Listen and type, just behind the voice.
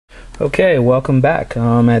Okay, welcome back.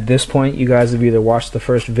 At this point, you guys have either watched the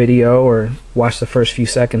first video or watched the first few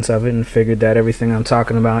seconds of it and figured that everything I'm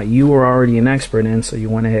talking about you were already an expert in, so you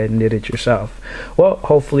went ahead and did it yourself. Well,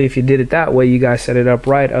 hopefully if you did it that way, you guys set it up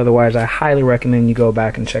right. Otherwise, I highly recommend you go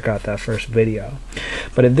back and check out that first video.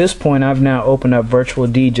 But at this point, I've now opened up Virtual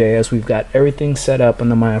DJ as we've got everything set up on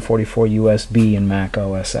the Maya 44 USB and Mac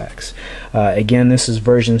OS X. Again, this is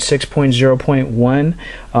version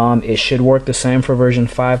 6.0.1. It should work the same for version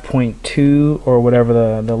 5.2 or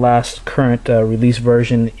whatever the last current release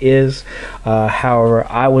version is. However,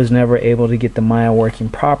 I was never able to get the Maya working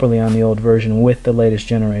properly on the old version with the latest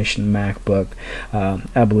generation MacBook.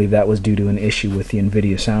 I believe that was due to an issue with the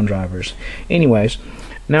NVIDIA sound drivers. Anyways,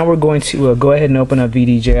 now we're going to go ahead and open up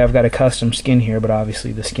VDJ. I've got a custom skin here, but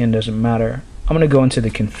obviously the skin doesn't matter. I'm going to go into the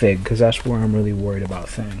config because that's where I'm really worried about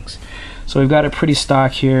things. So we've got it pretty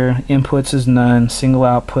stock here. Inputs is none. Single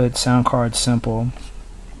output. Sound card simple.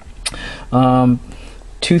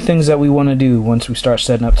 Two things that we want to do once we start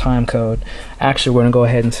setting up timecode. Actually, we're going to go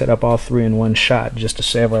ahead and set up all three in one shot just to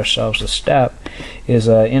save ourselves a step. Is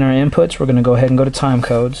in our inputs, we're going to go ahead and go to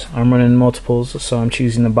timecodes. I'm running multiples, so I'm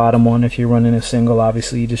choosing the bottom one. If you're running a single,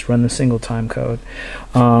 obviously you just run the single timecode.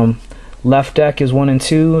 Left deck is 1 and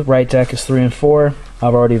 2, right deck is 3 and 4.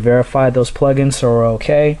 I've already verified those plugins, so we're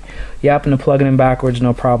okay. You happen to plug it in backwards,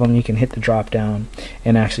 no problem. You can hit the drop down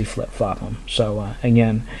and actually flip-flop them. So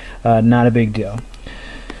again, not a big deal.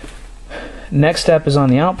 Next step is on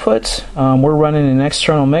the outputs. We're running an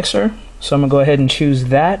external mixer, so I'm going to go ahead and choose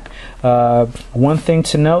that. One thing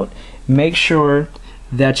to note, make sure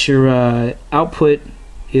that your output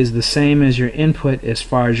is the same as your input as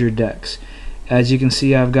far as your decks. As you can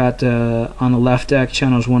see, I've got on the left deck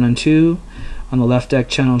channels 1 and 2, on the left deck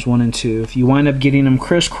channels 1 and 2. If you wind up getting them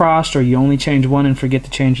crisscrossed or you only change one and forget to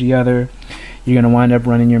change the other, you're going to wind up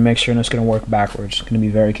running your mixer and it's going to work backwards. It's going to be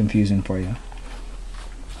very confusing for you.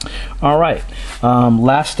 Alright,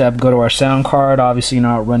 last step, go to our sound card. Obviously you're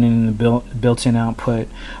not running in the built-in output.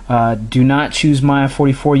 Do not choose Maya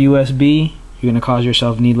 44 USB. You're going to cause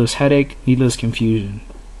yourself needless headache, needless confusion.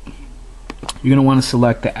 You're going to want to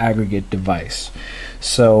select the aggregate device.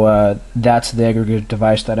 So that's the aggregate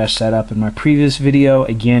device that I set up in my previous video.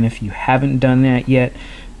 Again, if you haven't done that yet,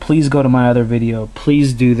 please go to my other video.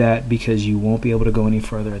 Please do that because you won't be able to go any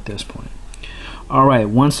further at this point. Alright,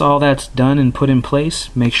 once all that's done and put in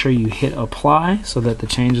place, make sure you hit apply so that the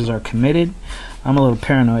changes are committed. I'm a little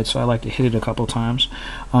paranoid, so I like to hit it a couple times.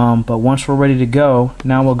 But once we're ready to go,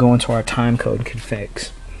 now we'll go into our timecode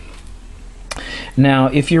configs. Now,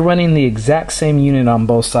 if you're running the exact same unit on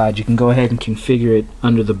both sides, you can go ahead and configure it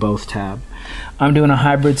under the both tab. I'm doing a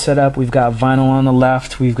hybrid setup. We've got vinyl on the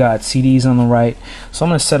left, we've got CDs on the right, so I'm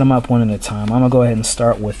going to set them up one at a time. I'm going to go ahead and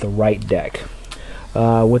start with the right deck.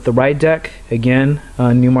 With the right deck, again,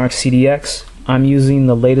 Newmark CDX. I'm using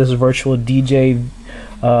the latest Virtual DJ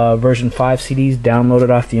version 5 CDs downloaded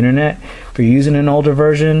off the internet. If you're using an older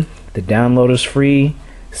version, the download is free.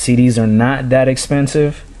 CDs are not that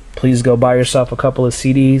expensive. Please go buy yourself a couple of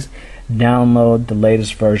CDs, download the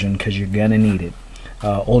latest version because you're gonna need it.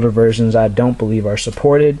 Older versions I don't believe are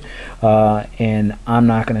supported, and I'm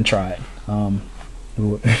not gonna try it.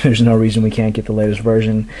 There's no reason we can't get the latest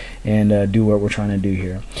version and do what we're trying to do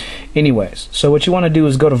here. Anyways, so what you want to do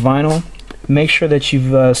is go to vinyl, make sure that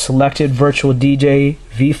you've selected Virtual DJ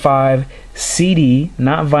V5 CD,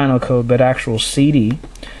 not vinyl code but actual CD.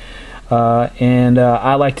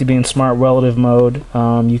 I like to be in smart relative mode.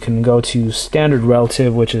 You can go to standard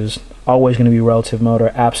relative, which is always going to be relative mode,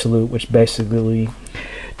 or absolute, which basically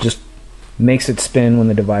just makes it spin when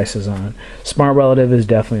the device is on. Smart relative is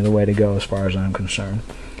definitely the way to go as far as I'm concerned.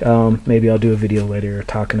 Maybe I'll do a video later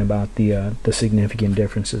talking about the significant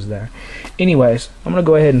differences there. Anyways, I'm going to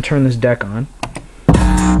go ahead and turn this deck on.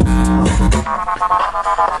 I'm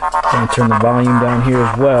going to turn the volume down here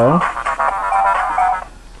as well.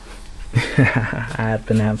 I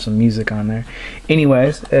happen to have some music on there.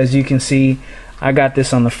 Anyways, as you can see, I got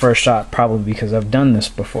this on the first shot, probably because I've done this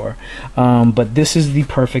before. But this is the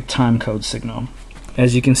perfect timecode signal.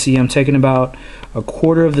 As you can see, I'm taking about a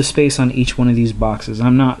quarter of the space on each one of these boxes.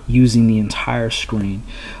 I'm not using the entire screen.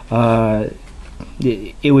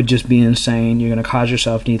 It would just be insane. You're going to cause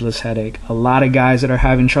yourself needless headache. A lot of guys that are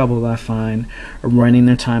having trouble, I find, are running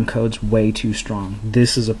their timecodes way too strong.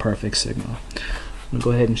 This is a perfect signal. I'm going to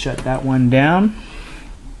go ahead and shut that one down.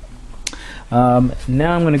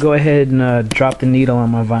 Now I'm going to go ahead and drop the needle on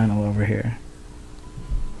my vinyl over here.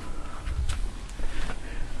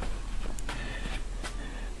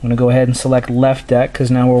 I'm going to go ahead and select left deck because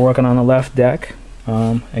now we're working on the left deck.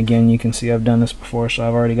 Again, you can see I've done this before, so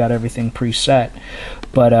I've already got everything preset.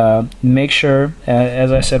 But make sure,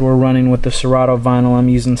 as I said, we're running with the Serato vinyl. I'm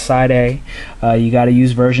using side A. You got to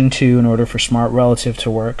use version 2 in order for Smart Relative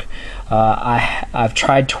to work. I've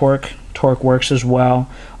tried Torque. Torque works as well.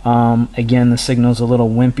 Again, the signal's a little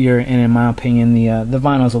wimpier, and in my opinion, the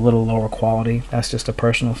vinyl's a little lower quality. That's just a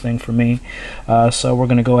personal thing for me. So we're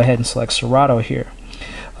going to go ahead and select Serato here.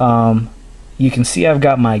 You can see I've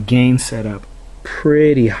got my gain set up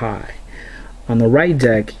pretty high. On the right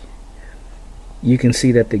deck, you can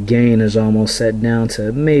see that the gain is almost set down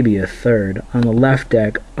to maybe a third. On the left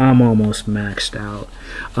deck, I'm almost maxed out.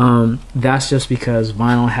 That's just because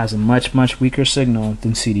vinyl has a much weaker signal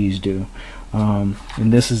than CDs do. And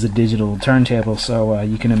this is a digital turntable, so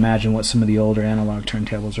you can imagine what some of the older analog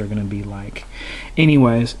turntables are going to be like.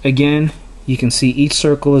 Anyways, again, you can see each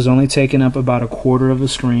circle is only taking up about a quarter of the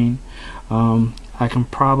screen. I can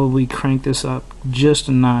probably crank this up just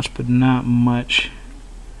a notch, but not much.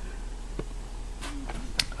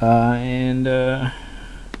 There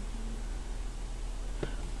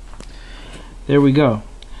we go.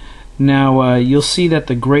 Now you'll see that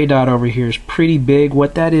the gray dot over here is pretty big.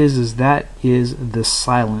 What that is that is the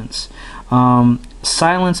silence.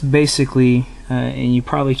 Silence basically, and you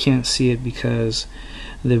probably can't see it because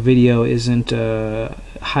the video isn't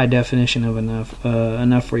high definition of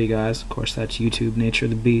enough for you guys. Of course, that's YouTube, nature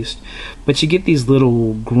of the beast. But you get these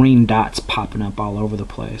little green dots popping up all over the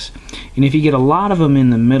place, and if you get a lot of them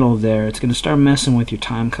in the middle there, it's going to start messing with your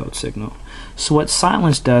timecode signal. So what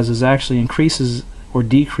silence does is actually increases or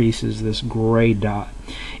decreases this gray dot,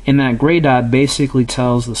 and that gray dot basically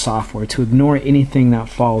tells the software to ignore anything that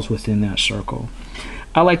falls within that circle.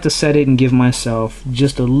 I like to set it and give myself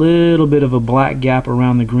just a little bit of a black gap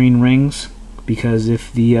around the green rings, because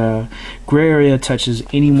if the gray area touches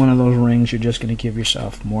any one of those rings, you're just going to give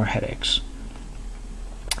yourself more headaches.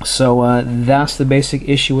 So that's the basic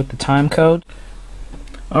issue with the time code.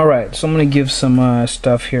 Alright, so I'm going to give some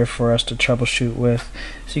stuff here for us to troubleshoot with.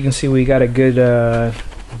 So you can see we got a good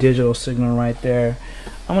digital signal right there.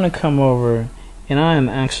 I'm going to come over and I am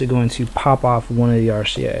actually going to pop off one of the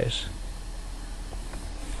RCAs.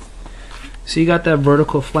 So you got that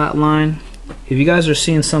vertical flat line. If you guys are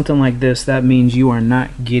seeing something like this, that means you are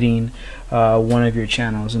not getting one of your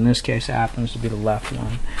channels. In this case, it happens to be the left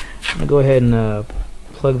one. I'm going to go ahead and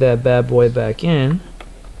plug that bad boy back in.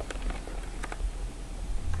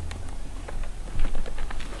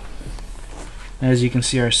 As you can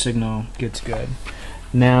see, our signal gets good.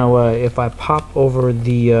 Now if I pop over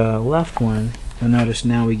the left one, you'll notice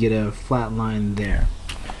now we get a flat line there.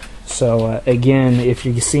 So again, if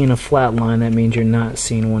you're seeing a flat line, that means you're not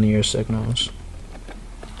seeing one of your signals.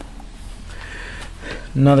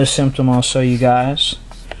 Another symptom I'll show you guys.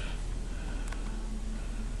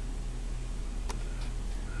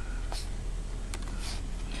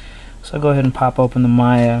 So I'll go ahead and pop open the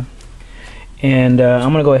Maya, and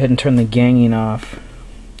I'm going to go ahead and turn the ganging off,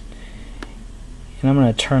 and I'm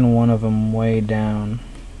going to turn one of them way down.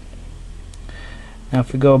 Now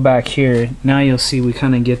if we go back here, now you'll see we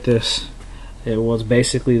kind of get this, it was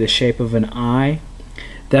basically the shape of an eye.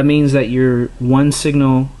 That means that your one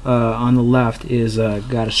signal on the left is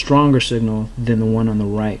got a stronger signal than the one on the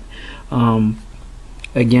right.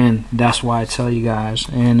 Again, that's why I tell you guys,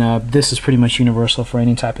 and this is pretty much universal for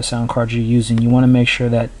any type of sound card you're using. You want to make sure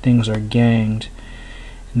that things are ganged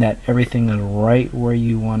and that everything is right where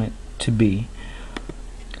you want it to be.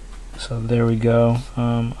 So there we go.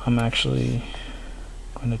 I'm actually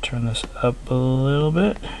going to turn this up a little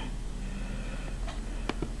bit.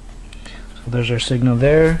 So there's our signal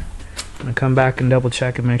there. I'm going to come back and double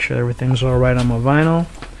check and make sure everything's alright on my vinyl.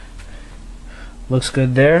 Looks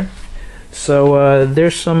good there. So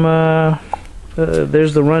there's some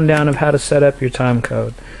there's the rundown of how to set up your time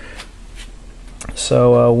code.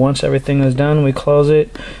 So once everything is done, we close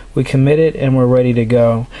it, we commit it, and we're ready to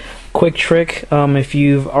go. Quick trick, if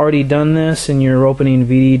you've already done this and you're opening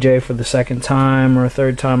VDJ for the second time or a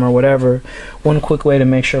third time or whatever, one quick way to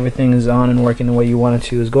make sure everything is on and working the way you want it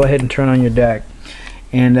to is go ahead and turn on your deck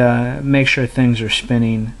and make sure things are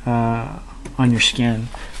spinning on your skin.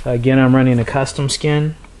 Again, I'm running a custom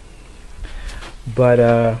skin,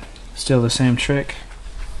 but still the same trick.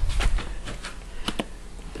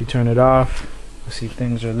 You turn it off, you see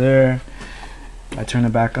things are there. I turn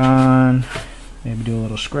it back on, maybe do a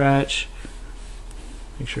little scratch,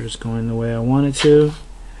 make sure it's going the way I want it to.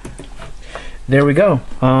 There we go.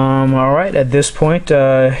 Alright, at this point,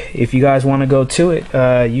 if you guys want to go to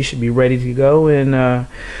it, you should be ready to go and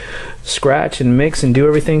scratch and mix and do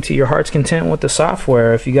everything to your heart's content with the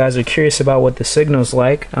software. If you guys are curious about what the signal's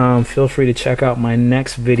like, feel free to check out my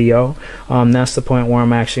next video. That's the point where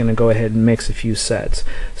I'm actually going to go ahead and mix a few sets.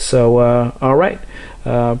 So alright,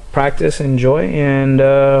 practice, enjoy, and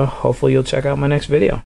hopefully you'll check out my next video.